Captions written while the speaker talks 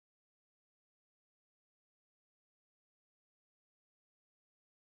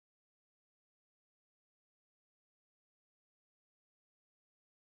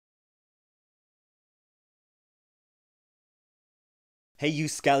Hey, you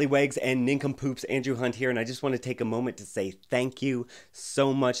scallywags and nincompoops, Andrew Hunt here, and I just want to take a moment to say thank you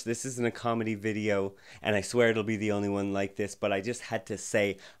so much. This isn't a comedy video, and I swear it'll be the only one like this, but I just had to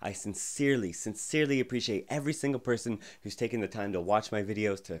say I sincerely appreciate every single person who's taken the time to watch my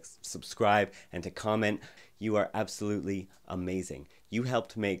videos, to subscribe, and to comment. You are absolutely amazing. You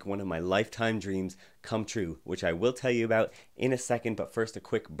helped make one of my lifetime dreams come true, which I will tell you about in a second, but first a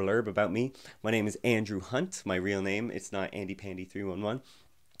quick blurb about me. My name is Andrew Hunt, my real name. It's not Andy Pandy 311.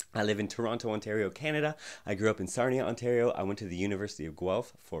 I live in Toronto, Ontario, Canada. I grew up in Sarnia, Ontario. I went to the University of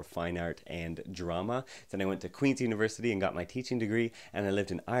Guelph for fine art and drama. Then I went to Queen's University and got my teaching degree. And I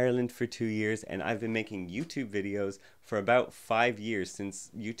lived in Ireland for 2 years. And I've been making YouTube videos for about 5 years since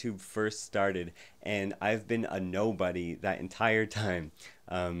YouTube first started. And I've been a nobody that entire time.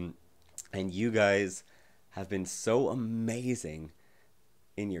 And you guys have been so amazing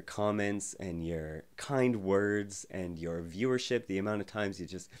in your comments and your kind words and your viewership, the amount of times you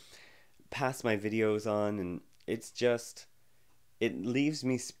just pass my videos on, and it leaves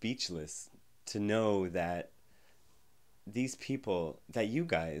me speechless to know that these people, that you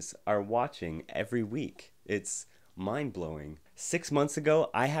guys are watching every week. It's mind-blowing. 6 months ago,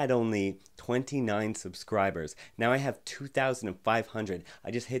 I had only 29 subscribers. Now I have 2,500.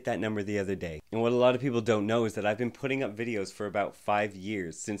 I just hit that number the other day. And what a lot of people don't know is that I've been putting up videos for about 5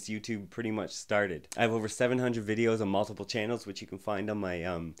 years, since YouTube pretty much started. I have over 700 videos on multiple channels, which you can find on my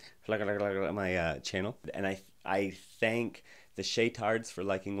channel. And I thank the Shaytards for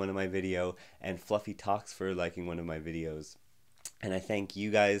liking one of my video, and Fluffy Talks for liking one of my videos. And I thank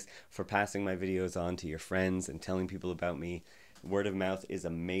you guys for passing my videos on to your friends and telling people about me. Word of mouth is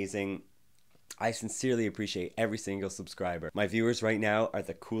amazing. I sincerely appreciate every single subscriber. My viewers right now are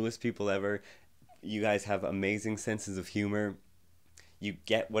the coolest people ever. You guys have amazing senses of humor. You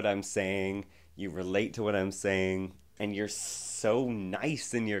get what I'm saying. You relate to what I'm saying. And you're so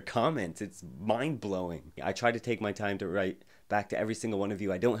nice in your comments. It's mind-blowing. I try to take my time to write back to every single one of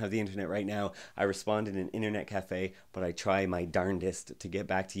you. I don't have the internet right now. I respond in an internet cafe, but I try my darndest to get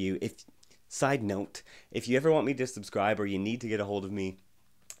back to you. Side note, if you ever want me to subscribe or you need to get a hold of me,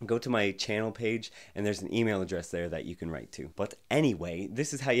 go to my channel page and there's an email address there that you can write to. But anyway,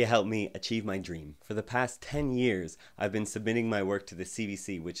 this is how you help me achieve my dream. For the past 10 years, I've been submitting my work to the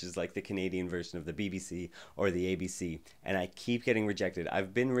CBC, which is like the Canadian version of the BBC or the ABC, and I keep getting rejected.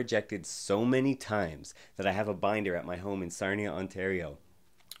 I've been rejected so many times that I have a binder at my home in Sarnia, Ontario,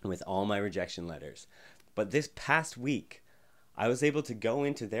 with all my rejection letters. But this past week, I was able to go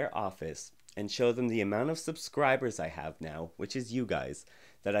into their office and show them the amount of subscribers I have now, which is you guys,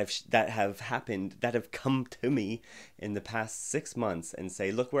 that have come to me in the past 6 months, and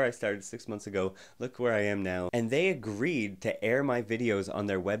say, look where I started 6 months ago, look where I am now. And they agreed to air my videos on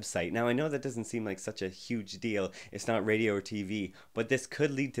their website. Now I know that doesn't seem like such a huge deal. It's not radio or TV, but this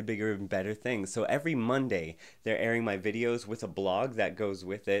could lead to bigger and better things. So every Monday, they're airing my videos with a blog that goes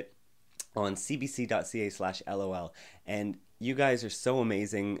with it on cbc.ca/lol. And you guys are so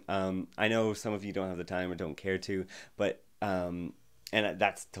amazing. I know some of you don't have the time or don't care to, but and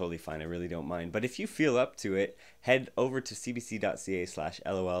that's totally fine. I really don't mind. But if you feel up to it, head over to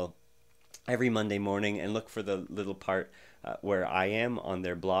cbc.ca/lol every Monday morning and look for the little part where I am on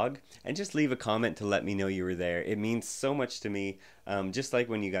their blog, and just leave a comment to let me know you were there. It means so much to me, just like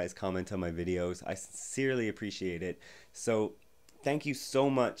when you guys comment on my videos. I sincerely appreciate it. So thank you so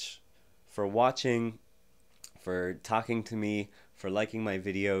much for watching, for talking to me, for liking my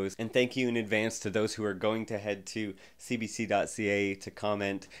videos, and thank you in advance to those who are going to head to cbc.ca to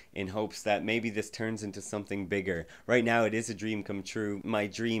comment, in hopes that maybe this turns into something bigger. Right now it is a dream come true, my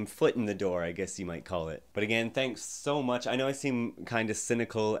dream foot in the door, I guess you might call it. But again, thanks so much. I know I seem kind of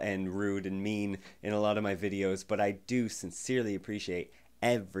cynical and rude and mean in a lot of my videos, but I do sincerely appreciate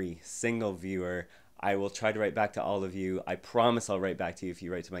every single viewer. I will try to write back to all of you. I promise I'll write back to you if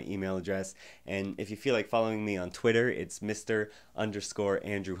you write to my email address. And if you feel like following me on Twitter, it's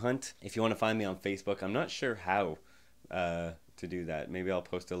Mr_Andrew Hunt. If you want to find me on Facebook, I'm not sure how to do that. Maybe I'll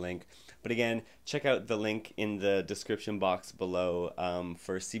post a link. But again, check out the link in the description box below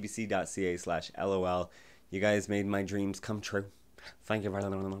for cbc.ca/lol. You guys made my dreams come true. Thank you very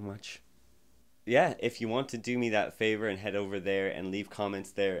much. Yeah, if you want to do me that favor and head over there and leave comments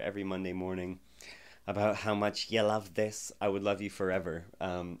there every Monday morning about how much you love this, I would love you forever.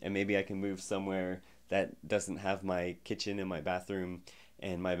 And maybe I can move somewhere that doesn't have my kitchen and my bathroom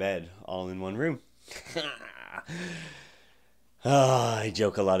and my bed all in one room. I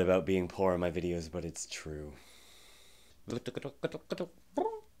joke a lot about being poor in my videos, but it's true.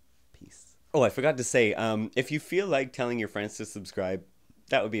 Peace. Oh, I forgot to say, if you feel like telling your friends to subscribe,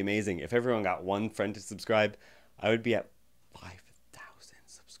 that would be amazing. If everyone got one friend to subscribe, I would be at 5,000.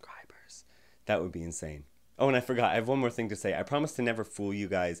 That would be insane. Oh, and I forgot, I have one more thing to say. I promise to never fool you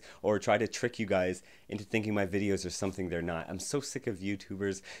guys or try to trick you guys into thinking my videos are something they're not. I'm so sick of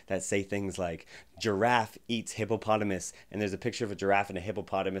YouTubers that say things like, giraffe eats hippopotamus, and there's a picture of a giraffe and a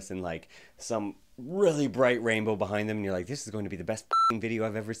hippopotamus and like some really bright rainbow behind them, and you're like, this is going to be the best video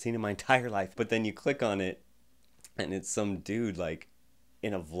I've ever seen in my entire life. But then you click on it, and it's some dude like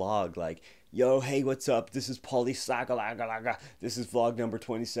in a vlog like, yo, hey, what's up? This is Polly Sagalagalaga. This is vlog number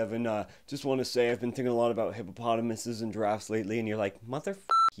 27. Just want to say I've been thinking a lot about hippopotamuses and giraffes lately. And you're like, mother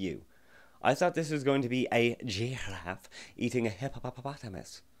you. I thought this was going to be a giraffe eating a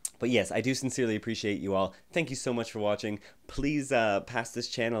hippopotamus. But yes, I do sincerely appreciate you all. Thank you so much for watching. Please pass this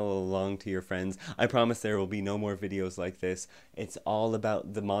channel along to your friends. I promise there will be no more videos like this. It's all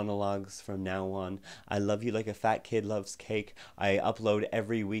about the monologues from now on. I love you like a fat kid loves cake. I upload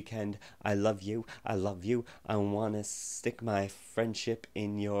every weekend. I love you. I love you. I want to stick my friendship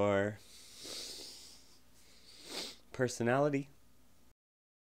in your personality.